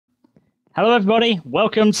Hello everybody,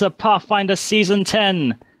 welcome to Pathfinder Season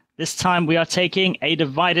 10. This time we are taking a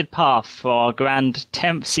divided path for our grand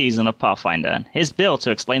 10th season of Pathfinder. Here's Bill to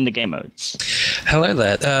explain the game modes. Hello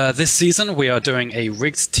there. This season we are doing a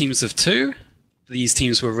rigged teams of 2. These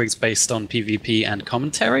teams were rigged based on PvP and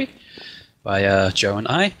commentary by Joe and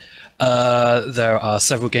I. There are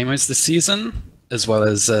several game modes this season, as well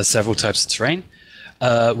as several types of terrain.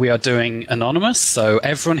 We are doing Anonymous, so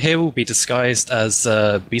everyone here will be disguised as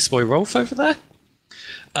Beast Boy Rolf over there.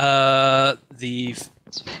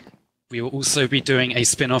 We will also be doing a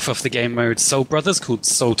spin-off of the game mode Soul Brothers called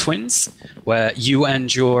Soul Twins, where you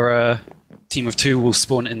and your team of 2 will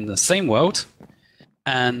spawn in the same world.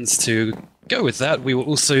 And to go with that, we will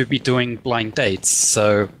also be doing blind dates.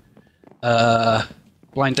 So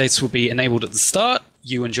blind dates will be enabled at the start.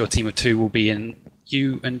 You and your team of 2 will be in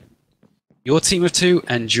your team of 2,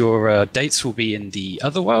 and your dates will be in the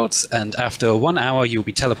other worlds, and after 1 hour you'll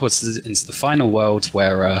be teleported into the final world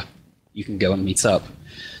where you can go and meet up.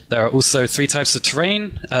 There are also 3 types of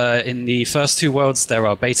terrain. In the first 2 worlds there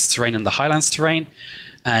are beta terrain and the Highlands terrain,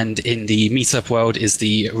 and in the meetup world is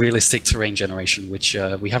the realistic terrain generation, which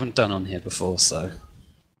we haven't done on here before, so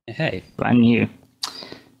hey. Brand new.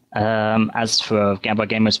 As for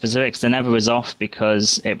Game Mode specifics, the Never is off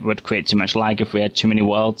because it would create too much lag if we had too many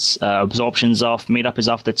worlds. Absorption's off. Meetup is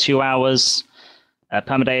after 2 hours.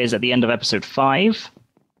 Permaday is at the end of episode 5.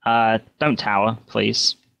 Don't tower,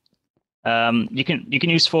 please. You can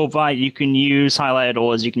use full bite, you can use highlighted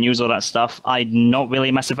ores, you can use all that stuff. I'm not really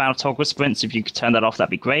a massive fan of toggle sprints. If you could turn that off,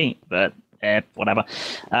 that'd be great, but whatever.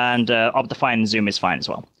 And Optifine Zoom is fine as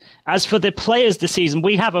well. As for the players this season,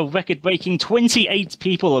 we have a record-breaking 28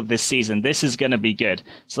 people of this season. This is going to be good.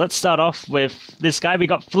 So let's start off with this guy. We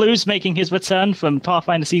got Flues making his return from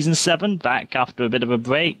Pathfinder Season 7, back after a bit of a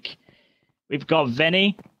break. We've got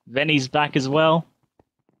Venny. Venny's back as well.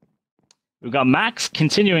 We've got Max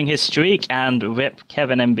continuing his streak, and RIP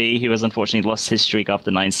Kevin MB, who has unfortunately lost his streak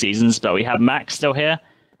after 9 seasons, but we have Max still here.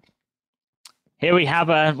 Here we have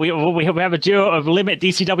a duo of Limit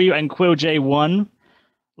DCW and Quill J1.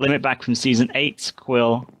 Limit back from Season 8,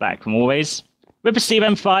 Quill back from always. Ripper Steve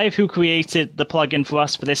M5, who created the plugin for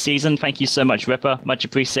us for this season. Thank you so much, Ripper. Much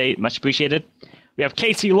appreciated. We have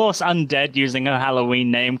Katie Loss Undead using her Halloween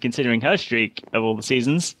name, considering her streak of all the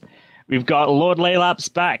seasons. We've got Lord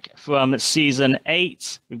Laylaps back from Season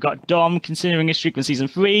 8. We've got Dom continuing his streak from Season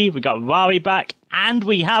 3. We've got Rari back. And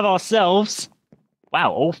we have ourselves...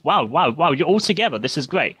 Wow, you're all together. This is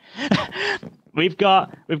great. We've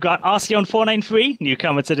got Arceon493,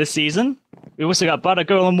 newcomer to this season. We've also got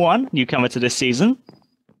Buttergirl1, newcomer to this season.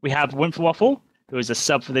 We have Wimfwaffle, who is a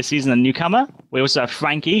sub for this season and newcomer. We also have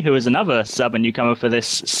Frankie, who is another sub and newcomer for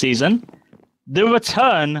this season. The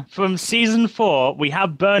return from Season 4, we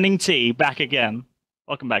have Burning Tea back again.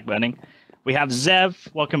 Welcome back, Burning. We have Zev.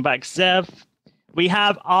 Welcome back, Zev. We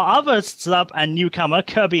have our other sub and newcomer,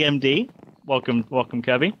 Kirby MD. Welcome,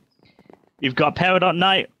 Kirby. You've got Peridot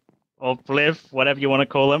Knight, or Bliv, whatever you want to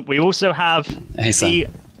call him. We also have the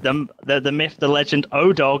myth, the legend,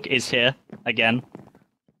 O-Dog is here again.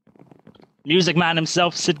 Music Man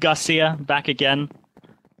himself, Sid Garcia, back again.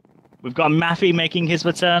 We've got Maffy making his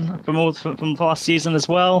return from last season as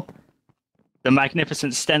well. The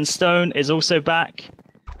magnificent Sten Stone is also back.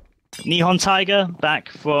 Nihon Tiger back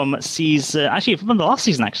from season... Actually, from the last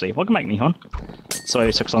season, actually. Welcome back, Nihon. Sorry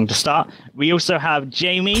it took so long to start. We also have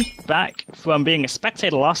Jamie back from being a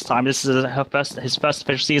spectator last time. This is his first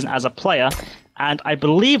official season as a player. And I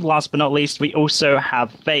believe, last but not least, we also have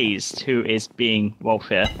Phased, who is being Wolf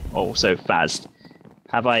here. Also Phased.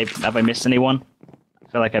 Have I missed anyone? I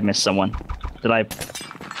feel like I've missed someone. Did I...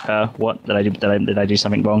 what did I do? Did I do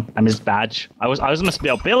something wrong? I missed Badge. I was must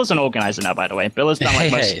Bill. Bill is an organizer now, by the way. Bill has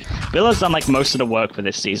done most of the work for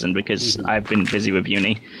this season because I've been busy with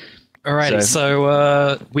uni. Alright,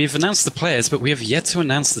 so we've announced the players, but we have yet to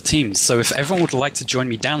announce the teams. So if everyone would like to join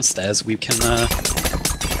me downstairs, we can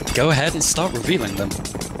go ahead and start revealing them.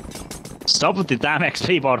 Stop with the damn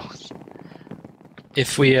XP bottles.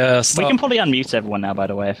 If we start... We can probably unmute everyone now, by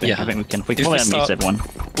the way. I think we can. We can probably unmute everyone.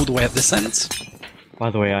 All the way at this end. By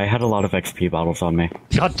the way, I had a lot of XP bottles on me.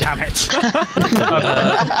 God damn it.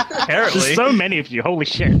 Apparently. There's so many of you, holy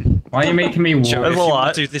shit. Why are you making me Joe, if you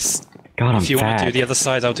want to do this... God, if you want to do the other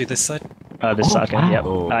side, I'll do this side. This side, okay, wow. Yep.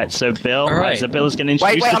 Alright, so Bill. Right. So Bill is going to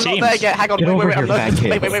introduce the teams. I'm not there yet. Hang on. Get over here, fat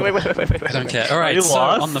kid. Wait. I don't care. Alright, so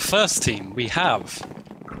on the first team, we have...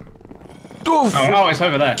 Oh, it's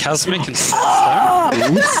over there. Cosmic and Stone. I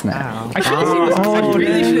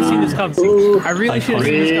really should have seen this coming. I really should have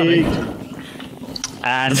seen this coming.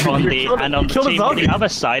 And on the other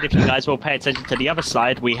side, if you guys will pay attention to the other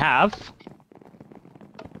side, we have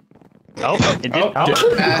Oh, it did.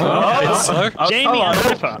 It's slow. Jamie and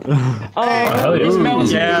Ripper.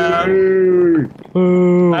 Yeah.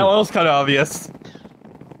 That was kind of obvious.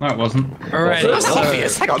 No, it wasn't. Alright, so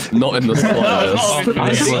Hang on. Not in the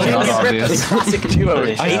slightest. Classic duo.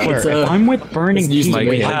 I'm with burning Use my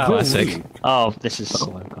heat. classic. Oh, this is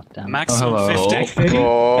slow. Goddamn. maximum 50.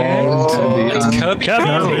 Oh. It's Kirby.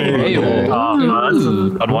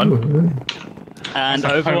 On one. And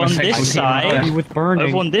over on this side, with burning.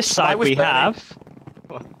 over on this side we have.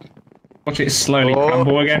 Watch it slowly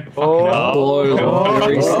crumble again. We have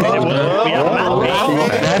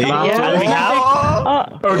Matt. And we have.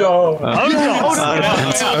 Odog.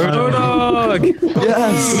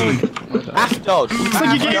 Yes. Dog.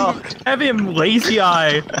 Heavy and lazy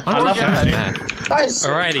eye. I love that.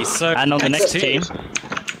 Alrighty, so And on the next team,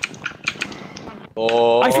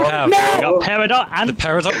 Oh. we have we got Peridot the and.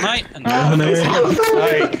 Peridot Knight and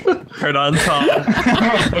Heard on top.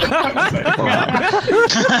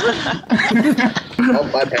 Oh,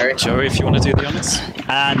 bye, Perry. Joey, if you want to do the honors.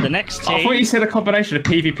 And the next I thought team, you said a combination of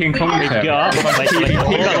PvP and comedy. we've got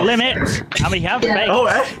Limit, and we have Fake. Oh,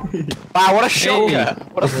 Wow, what a shocker.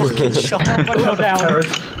 What a fucking shocker.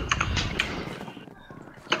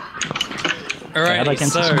 Alright,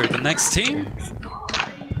 so the next team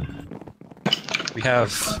we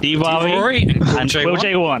have Rory and and Quill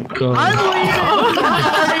J1.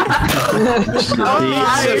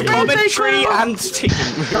 Commentary and team.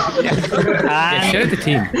 And Show the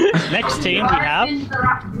team. next team we have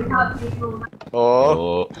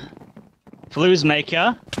Oh. Flues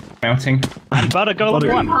Maker Melting. and Butter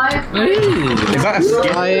Golem 1. Is that a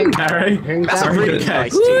skill? Harry. That's a really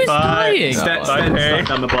nice Who team. is dying? Step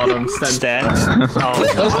down the bottom. Sten.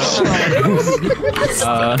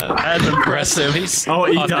 That's impressive. Oh,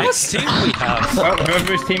 he Our died. next team we have Well,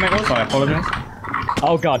 whoever his teammate was, I apologize.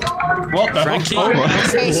 Oh god. What the Frankie, fuck?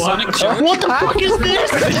 SonicJoey. What the fuck is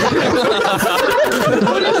this?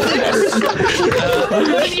 What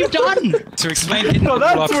have you done? To explain in all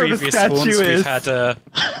that's our where the previous statue spawns, we've is. had the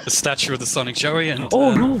statue of the SonicJoey and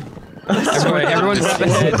Everyone grab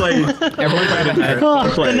ahead. Everyone grab ahead.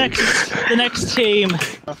 The next team.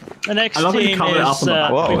 The next I love when you team cover it up is. on the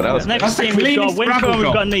back. Whoa, that was the next That's the team we've got cleanest Winter and we've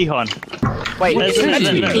gravel got Nihon. Wait, There's your next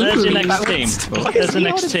team. There's the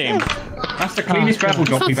next team. That's the cleanest gravel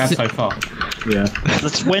drop we've had so far. Yeah.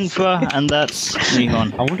 That's Winfrey and that's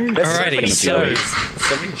Nihon. I wonder if Alrighty, so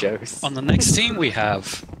so many jokes. on the next team we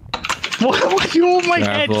have What? You on my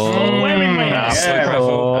head? Gravel. Stop wearing my head. Slow Gravel.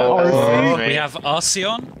 Oh, We have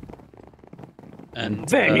Arceon and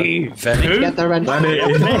Benny. Venny. Benny.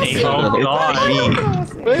 Benny. Oh god.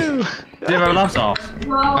 Zero loves off.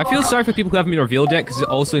 I feel sorry for people who haven't been revealed yet because it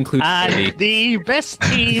also includes And Benny. the best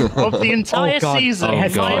team of the entire God. season, Oh, in my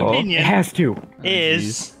God. It opinion, has to.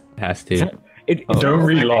 is It has to. Don't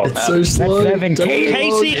reload. So slow.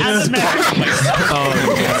 Casey and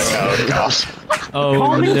Emerric.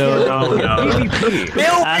 Oh no.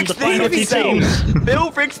 Bill And the fixed final this two teams. himself.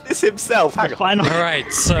 Bill fixed this himself. Hang The on. final.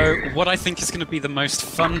 Alright, so what I think is going to be the most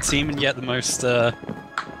fun team and yet the most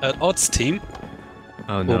odds team.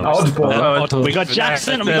 Oh no. Odd- We got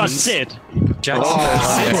Jackson and we got Sid.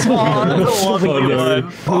 Jackson.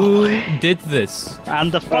 Who did this?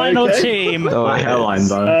 And the final team. My hairline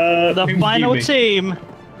though. The final team.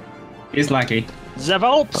 Is laggy.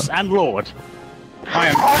 Zevolts and Lord. I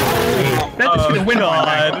am. They're just gonna win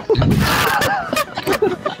right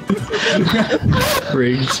now.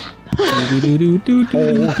 Rigged.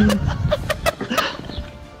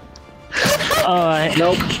 Alright.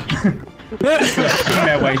 Nope.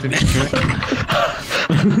 Their way to victory.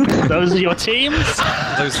 Those are your teams.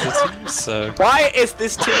 Those are the teams, so. Why is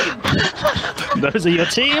this team? Those are your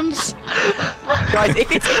teams. Guys,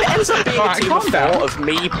 if it ends up being a Alright, team calm of down. four of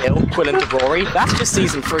me, Bill, Quill, and Rory, that's just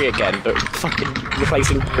season 3 again, but fucking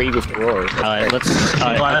replacing 3 with Rory. Alright, let's.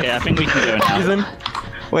 Alright, okay, I think we can go now.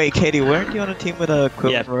 Wait, Katie, weren't you on a team with a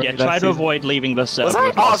Quill? Yeah, try to avoid leaving the server Was I?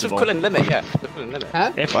 if Oh, I was with possible. Quill and Limit, yeah. With Quill and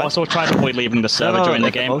Limit. If possible, try to avoid leaving the server No, during the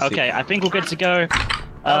like game. mostly. Okay, I think we're good to go.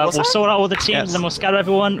 was We'll that? sort out all the teams Yes. and then we'll scatter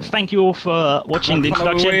everyone. Thank you all for watching the Come on,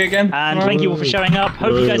 introduction. away again. And thank you all for showing up.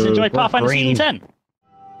 Hope you guys enjoyed Pathfinder Season 10.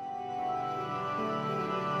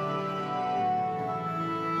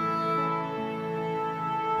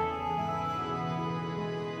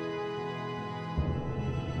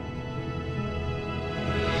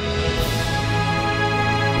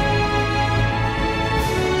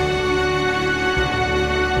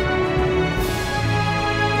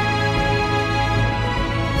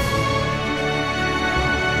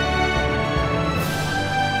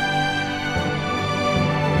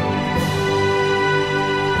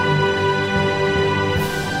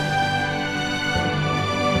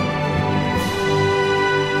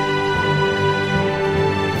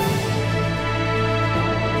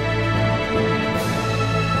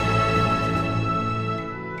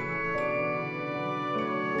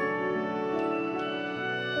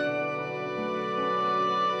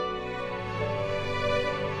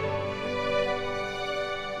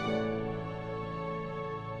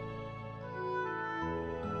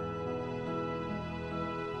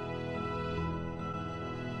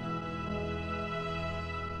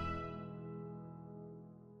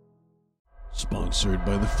 Sponsored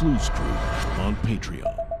by the Flues Crew on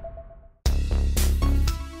Patreon.